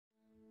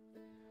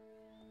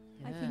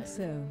think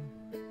so.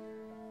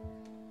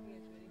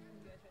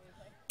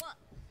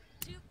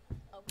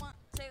 One,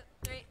 two,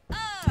 three, oh!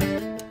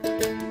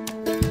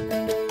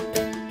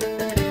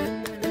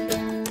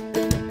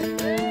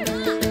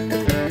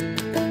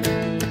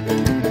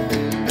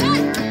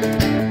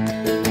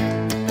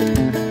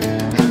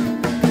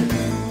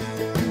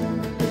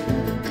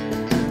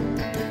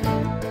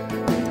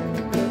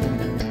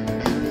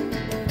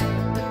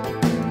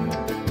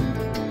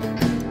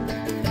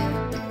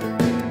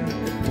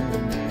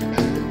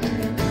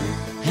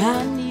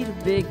 I need a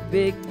big,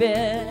 big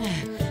bed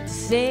to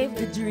save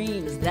the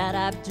dreams that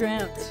I've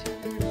dreamt.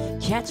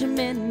 Catch 'em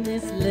in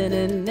this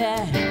linen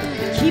net,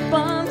 keep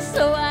 'em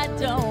so I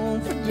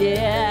don't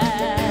forget.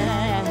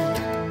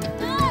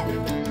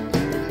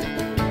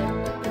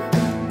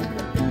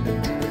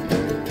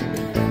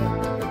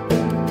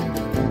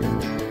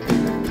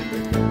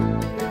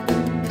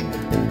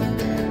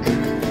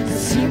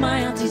 See my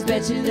auntie's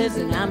bed, she lives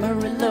in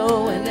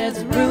Amarillo, and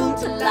there's room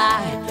to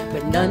lie,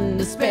 but none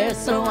to spare.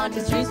 So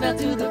auntie's dreams fell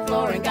to the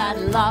floor and got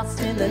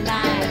lost in the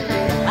night.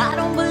 I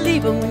don't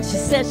believe her when she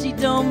says she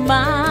don't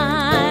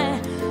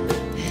mind.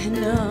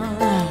 No.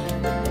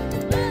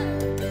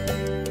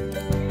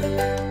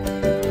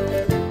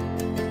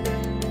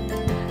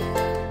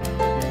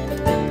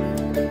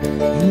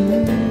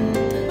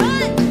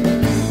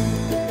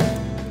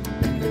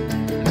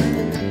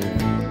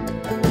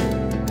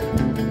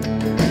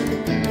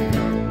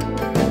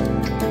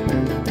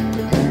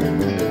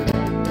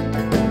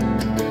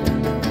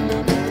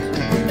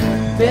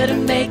 Better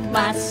make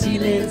my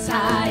ceilings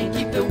high and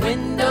keep the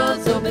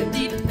windows open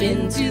deep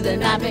into the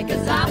night,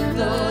 because I'll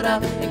float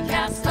up and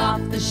cast off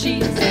the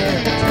sheets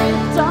and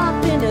drift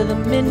off into the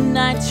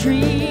midnight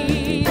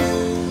trees.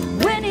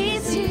 When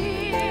he's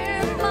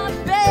here, my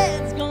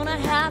bed's gonna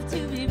have to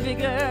be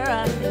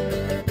bigger,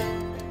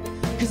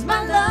 'cause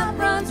my love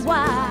runs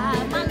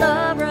wide, my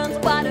love runs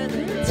wider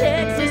than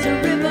Texas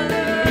River.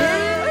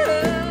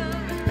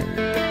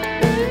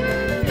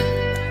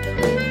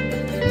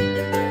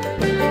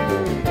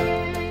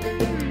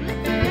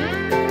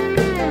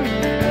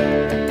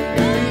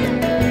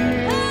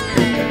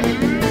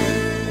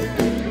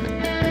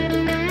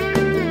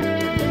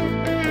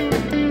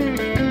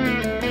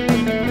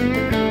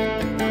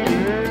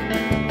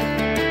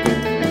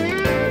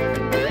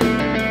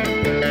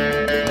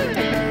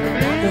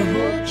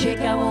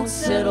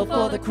 Settle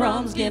for the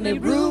crumbs, give me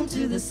room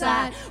to the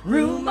side,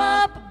 room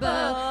up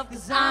above,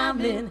 'cause I'm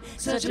in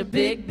such a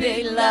big,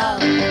 big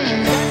love.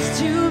 It's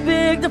too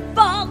big to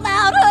fall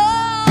out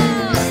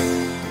of.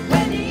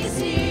 When he's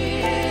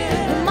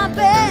here, my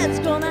bed's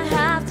gonna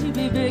have to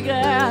be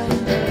bigger,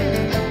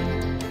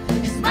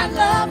 'cause my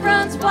love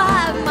runs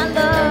wide, my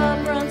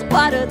love runs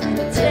wider than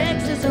the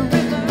Texas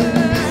River.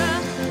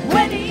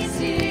 When he's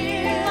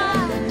here,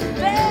 my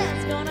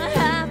bed's gonna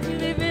have to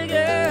be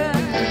bigger,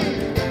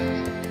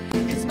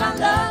 my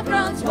love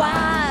runs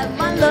wide,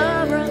 my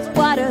love runs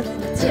wider than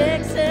the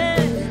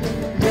Texas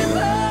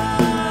River.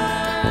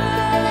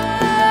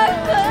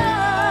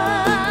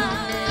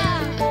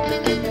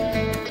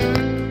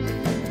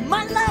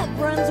 My love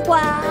runs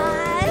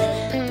wide.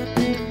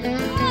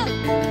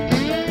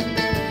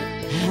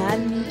 I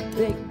need a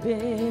big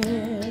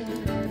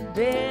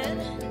bed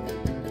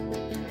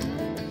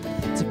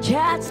to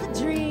catch the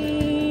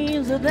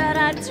dreams that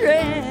I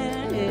dream.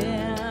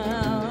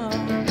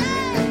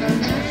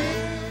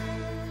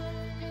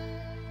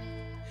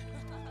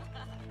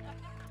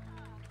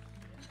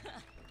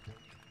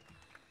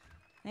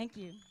 Thank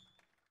you.